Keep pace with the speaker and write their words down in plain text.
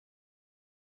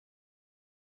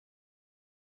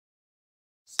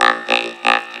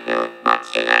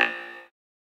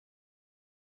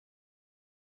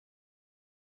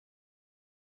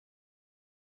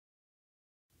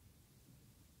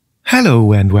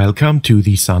Hello and welcome to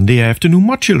the Sunday Afternoon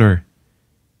Modular.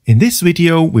 In this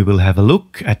video we will have a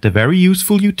look at the very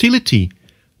useful utility,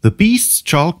 the Beast's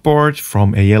Chalkboard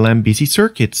from ALM Busy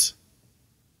Circuits.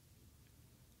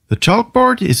 The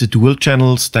Chalkboard is a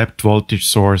dual-channel stepped voltage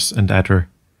source and adder.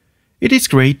 It is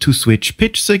great to switch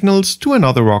pitch signals to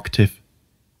another octave.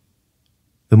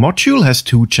 The module has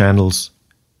two channels.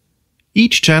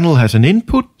 Each channel has an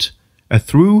input, a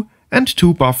through and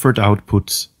two buffered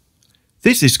outputs.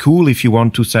 This is cool if you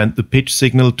want to send the pitch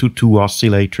signal to two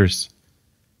oscillators.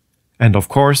 And of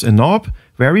course a knob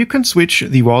where you can switch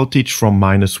the voltage from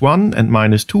 -1 and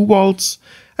 -2 volts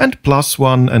and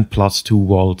 +1 and +2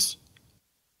 volts.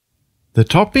 The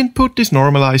top input is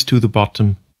normalized to the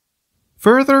bottom.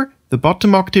 Further, the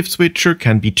bottom octave switcher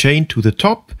can be chained to the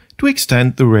top to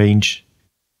extend the range.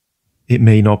 It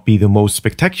may not be the most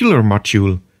spectacular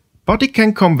module, but it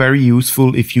can come very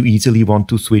useful if you easily want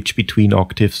to switch between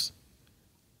octaves.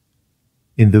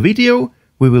 In the video,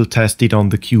 we will test it on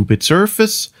the qubit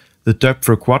surface, the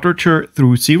Doepfer quadrature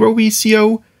through 0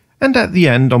 VCO, and at the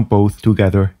end on both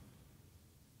together.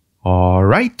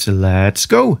 Alright, let's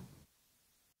go!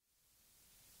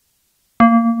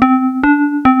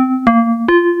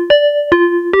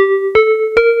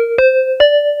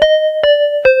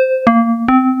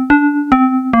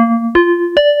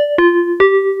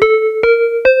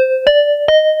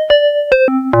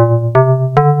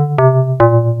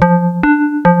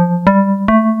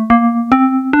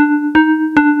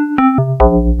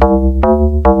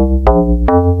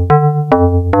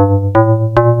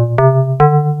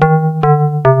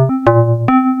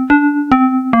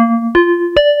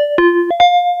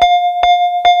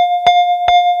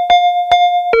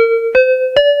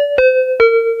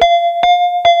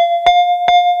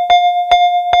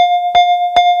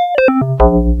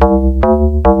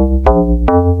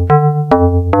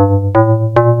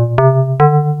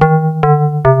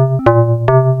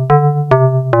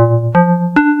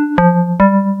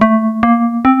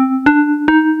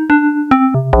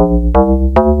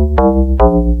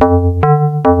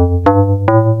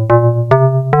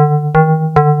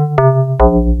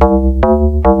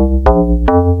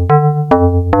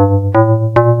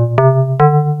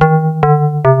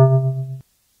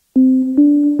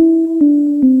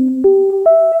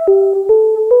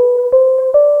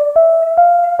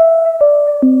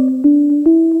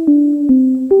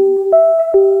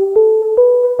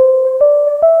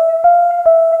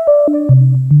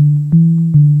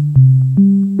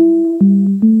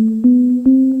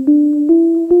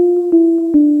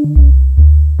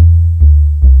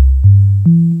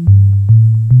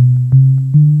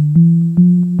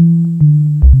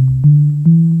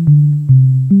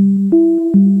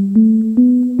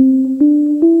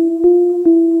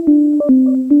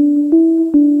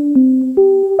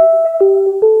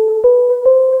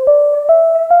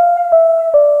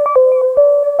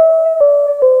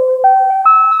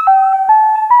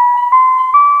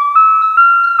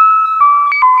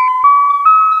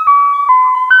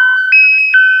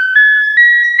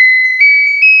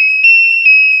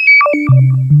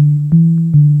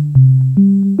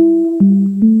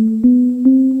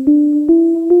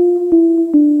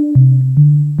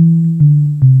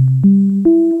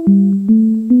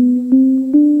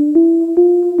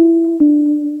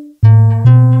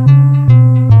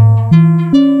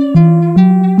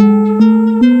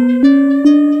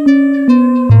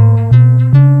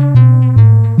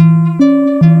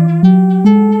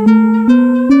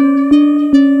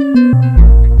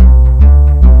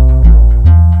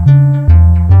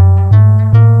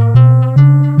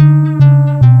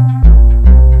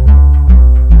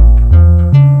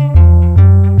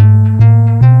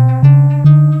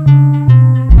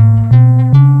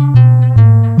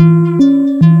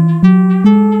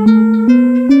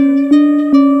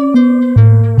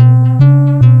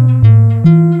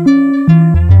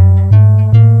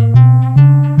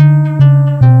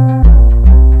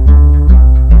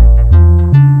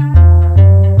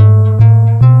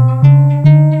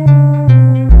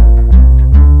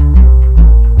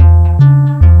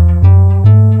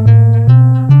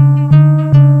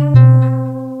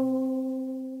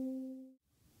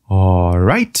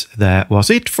 Alright, that was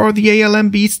it for the ALM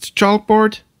Beast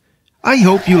Chalkboard. I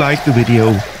hope you liked the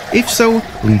video. If so,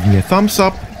 leave me a thumbs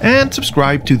up and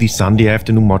subscribe to the Sunday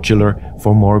Afternoon Modular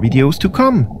for more videos to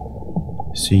come.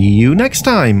 See you next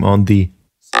time on the